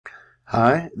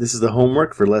Hi, this is the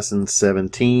homework for lesson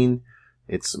 17.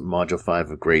 It's module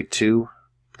 5 of grade 2.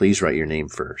 Please write your name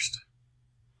first.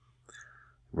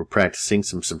 We're practicing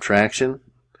some subtraction.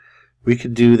 We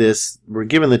could do this. We're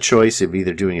given the choice of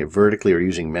either doing it vertically or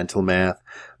using mental math.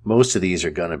 Most of these are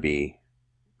going to be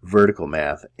vertical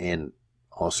math and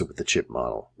also with the chip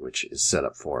model, which is set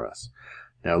up for us.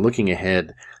 Now looking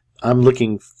ahead, I'm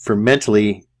looking for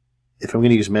mentally, if I'm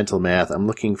going to use mental math, I'm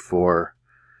looking for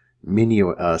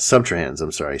subtrahends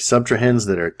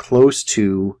that are close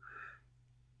to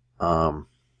the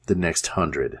next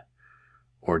 100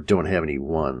 or don't have any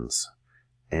ones,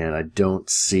 and I don't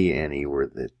see any where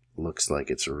it looks like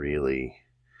it's really.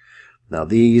 Now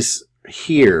these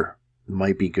here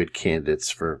might be good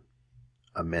candidates for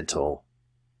a mental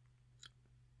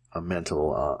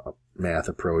math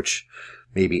approach,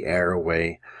 maybe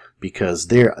arrowway, because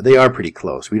they are pretty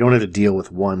close. We don't have to deal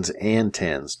with ones and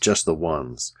tens, just the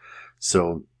ones.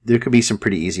 So there could be some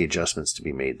pretty easy adjustments to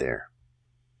be made there.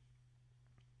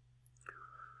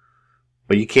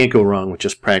 But you can't go wrong with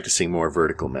just practicing more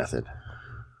vertical method.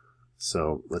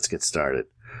 So let's get started.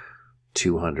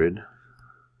 200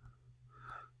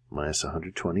 minus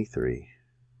 123.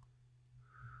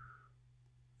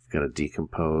 We've got to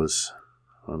decompose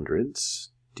hundreds,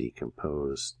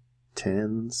 decompose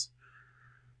tens,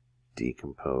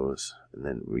 decompose, and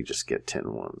then we just get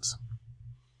 10 ones.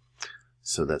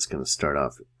 So that's going to start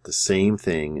off the same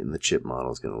thing, and the chip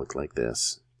model is going to look like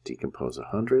this. Decompose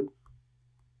 100.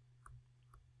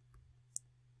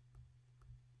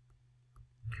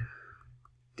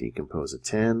 Decompose a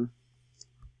 10.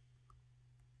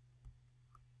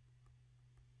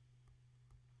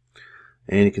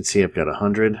 And you can see I've got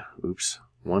 100. Oops,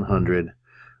 100.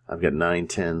 I've got 9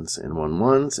 tens and 1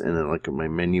 ones, and then look at my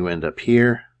menu end up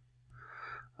here.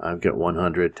 I've got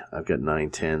 100, I've got 9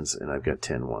 tens, and I've got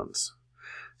 10 ones.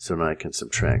 So now I can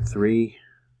subtract 3,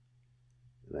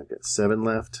 and I've got 7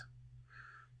 left.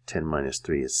 10 minus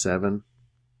 3 is 7.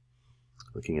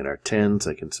 Looking at our tens,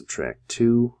 I can subtract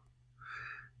 2,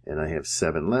 and I have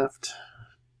 7 left.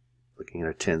 Looking at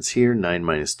our tens here, 9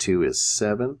 minus 2 is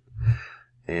 7,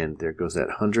 and there goes that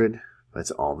 100.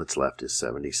 That's all that's left is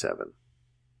 77.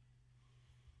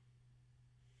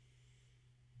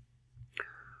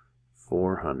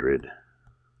 400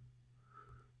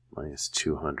 minus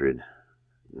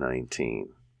 219.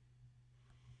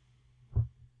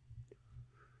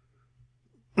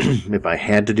 If I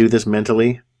had to do this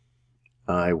mentally,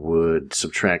 I would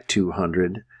subtract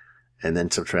 200 and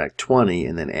then subtract 20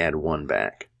 and then add 1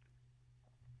 back.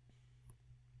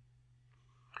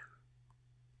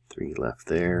 3 left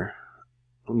there.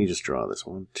 Let me just draw this.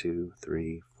 1, 2,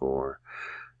 3, 4.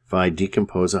 If I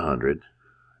decompose 100,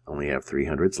 I only have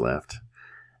 300s left,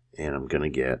 and I'm going to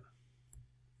get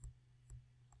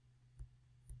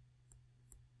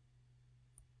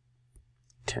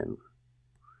 10.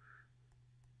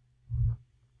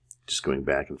 Just going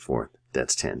back and forth.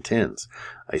 That's 10 tens.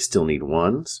 I still need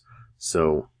ones,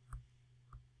 so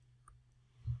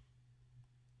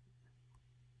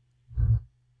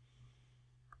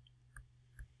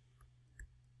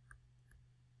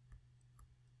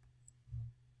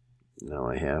now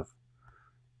I have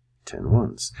 10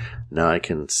 ones. Now I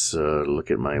can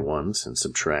look at my ones and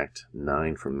subtract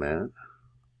 9 from that.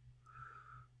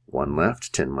 1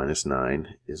 left. 10 minus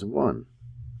 9 is 1.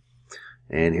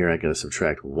 And here I'm going to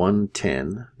subtract 1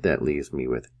 10. That leaves me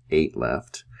with 8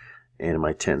 left. And in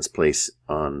my tens place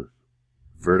on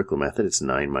vertical method, it's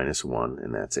 9 minus 1,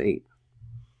 and that's 8.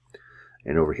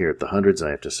 And over here at the hundreds, I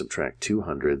have to subtract 2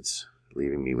 hundreds,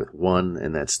 leaving me with 1,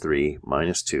 and that's 3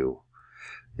 minus 2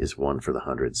 is 1 for the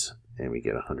hundreds, and we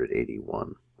get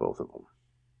 181, both of them.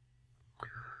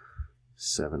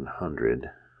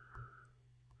 700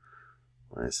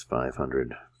 minus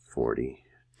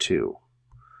 542.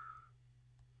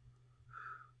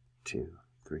 2,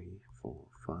 3, 4,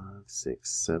 5,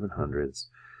 6, 7 hundreds.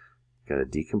 Got to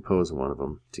decompose one of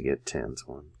them to get tens.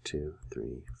 1, 2,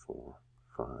 3, 4,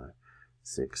 5,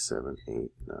 6, 7,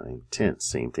 8, 9, 10.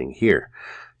 Same thing here.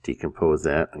 Decompose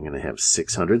that. I'm going to have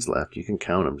 6 hundreds left. You can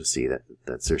count them to see that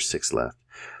there's 6 left.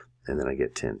 And then I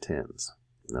get 10 tens.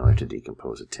 Now I have to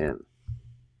decompose a 10,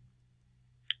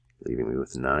 leaving me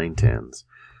with 9 tens.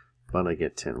 But I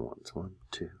get 10 ones. 1,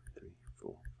 2, 3,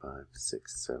 4, 5,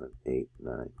 6, 7, 8,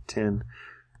 9, 10.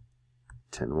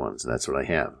 10 ones. That's what I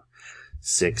have.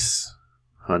 6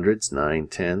 hundreds, 9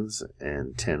 tens,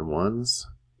 and 10 ones.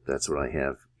 That's what I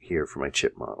have here for my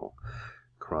chip model.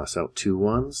 Cross out 2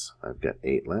 ones. I've got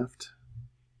 8 left.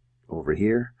 Over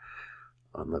here,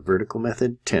 on the vertical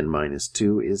method, 10 minus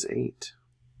 2 is 8.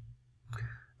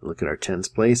 Look at our tens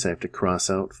place. I have to cross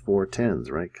out 4 tens,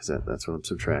 right? Because that's what I'm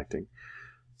subtracting.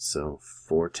 So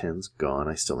 4 tens gone.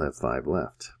 I still have 5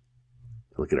 left.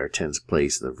 Look at our tens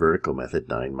place. The vertical method,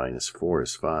 9 minus 4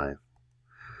 is 5.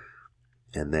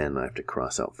 And then I have to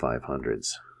cross out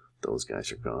 500s. Those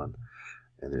guys are gone.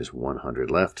 And there's 100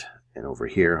 left. And over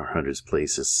here, our hundreds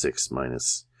place is 6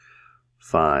 minus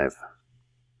 5.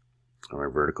 Our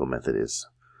vertical method is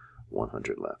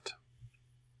 100 left.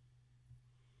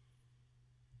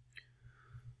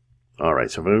 All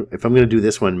right, so if I'm going to do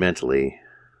this one mentally,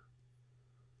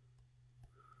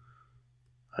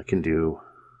 I can do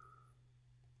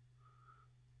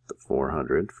the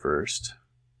 400 first,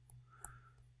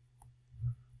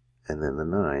 and then the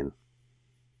 9.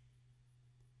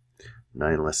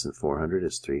 9 less than 400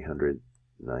 is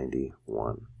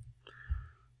 391.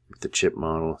 With the chip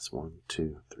model, it's 1,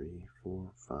 2, 3,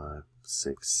 4, 5,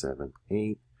 6, 7,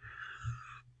 8.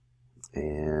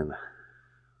 And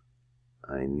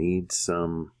I need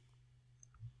some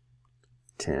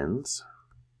tens.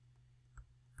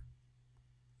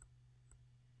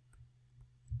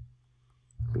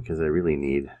 Because I really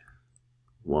need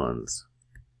ones.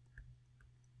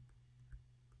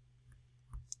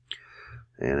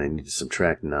 And I need to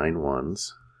subtract 9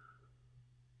 ones.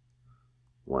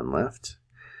 1 left.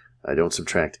 I don't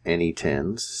subtract any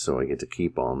tens, so I get to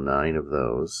keep all 9 of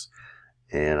those.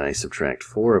 And I subtract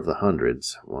 4 of the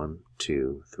hundreds. 1,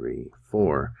 2, 3,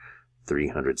 4. 3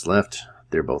 hundreds left.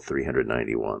 They're both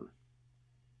 391.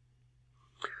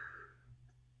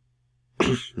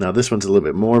 Now this one's a little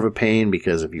bit more of a pain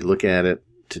because if you look at it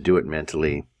to do it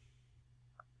mentally,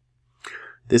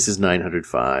 this is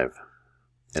 905.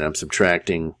 And I'm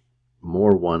subtracting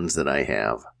more ones than I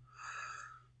have.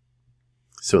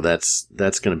 So that's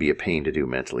going to be a pain to do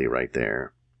mentally right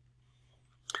there.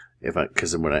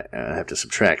 Because when I have to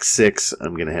subtract 6,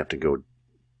 I'm going to have to go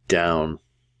down.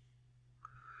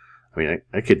 I mean,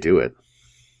 I could do it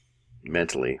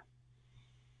mentally.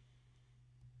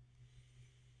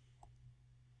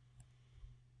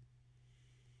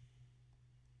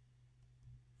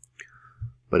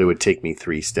 But it would take me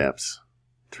 3 steps.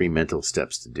 3 mental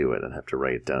steps to do it. I'd have to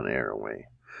write it down arrow way.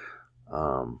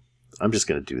 I'm just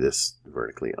going to do this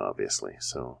vertically, obviously.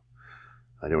 So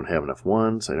I don't have enough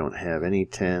ones. I don't have any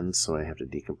tens, so I have to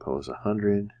decompose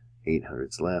 100.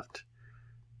 800's left.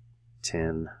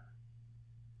 10.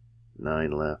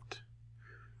 9 left.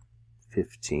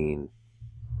 15.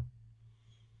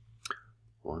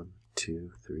 1,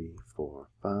 2, 3, 4,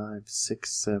 5,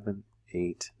 6, 7,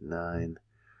 8, 9.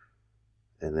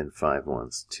 And then 5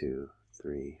 ones. 2,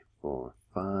 3, 4,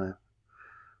 5.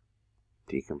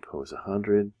 Decompose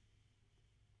 100.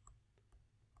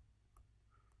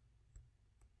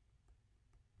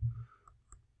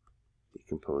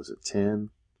 Decompose a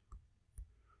 10.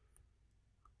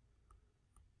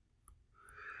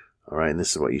 All right, and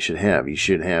this is what you should have. You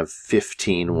should have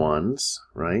 15 ones,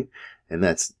 right? And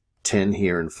that's 10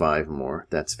 here and 5 more.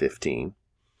 That's 15.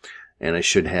 And I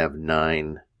should have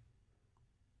 9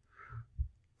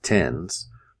 tens.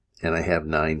 And I have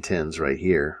 9 tens right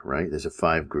here, right? There's a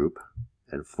 5 group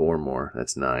and 4 more.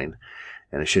 That's 9.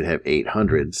 And I should have 8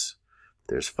 hundreds.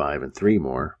 There's 5 and 3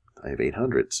 more. I have 8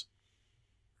 hundreds.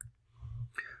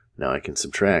 Now I can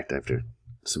subtract. I have to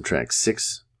subtract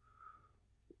 6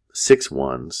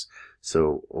 ones.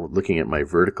 So looking at my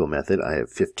vertical method, I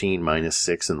have 15 minus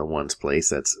 6 in the ones place.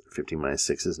 That's 15 minus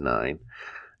 6 is 9.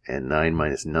 And 9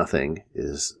 minus nothing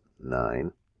is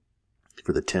 9.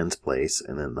 For the tens place,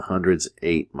 and then the hundreds,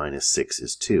 8 minus 6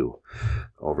 is 2.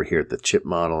 Over here at the chip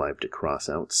model, I have to cross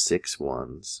out 6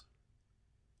 ones,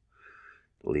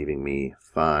 leaving me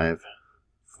 5,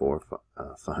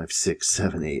 6,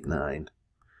 7, 8, 9,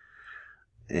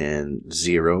 and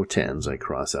 0 tens I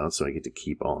cross out, so I get to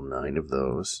keep all 9 of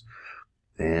those,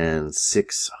 and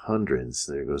 6 hundreds.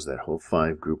 There goes that whole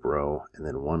 5 group row, and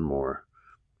then 1 more,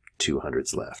 2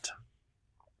 hundreds left.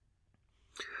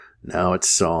 Now it's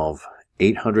solve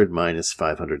 800 minus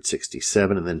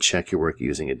 567, and then check your work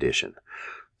using addition.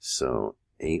 So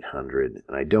 800,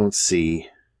 and I don't see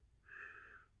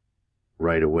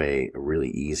right away a really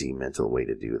easy mental way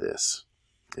to do this.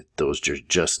 Those are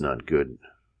just not good.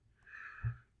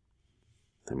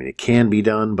 I mean, it can be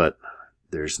done, but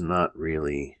there's not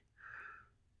really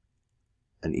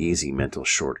an easy mental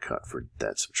shortcut for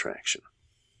that subtraction.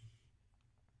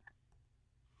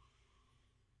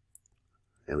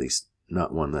 At least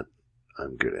not one that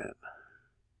I'm good at.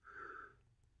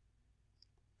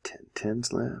 10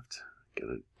 tens left.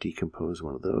 Gotta decompose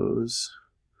one of those.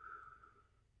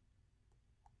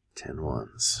 10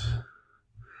 ones.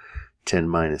 10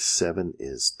 minus 7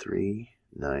 is 3.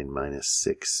 9 minus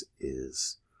 6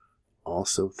 is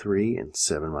also 3. And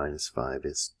 7 minus 5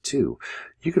 is 2.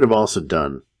 You could have also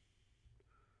done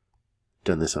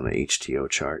done this on an HTO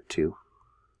chart too.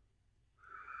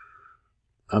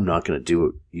 I'm not going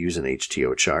to use an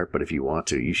HTO chart, but if you want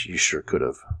to, you sure could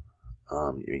have.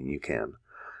 You can.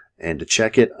 And to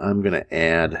check it, I'm going to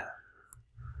add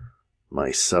my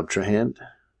subtrahend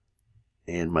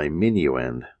and my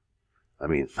minuend. I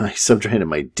mean, my subtrahend and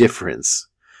my difference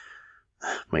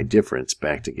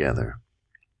back together.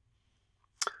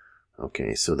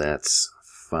 Okay, so that's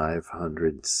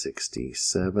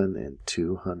 567 and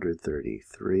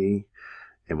 233.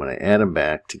 And when I add them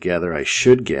back together, I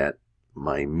should get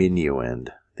my minuend,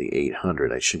 the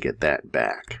 800. I should get that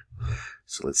back.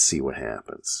 So let's see what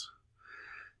happens.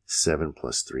 7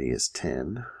 plus 3 is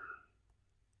 10.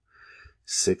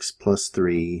 6 plus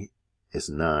 3 is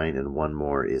 9, and 1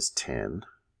 more is 10.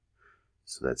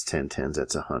 So that's 10 tens,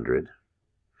 that's 100.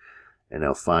 And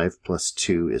now 5 plus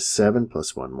 2 is 7,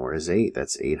 plus 1 more is 8.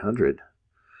 That's 800.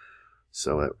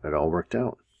 So it all worked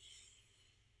out.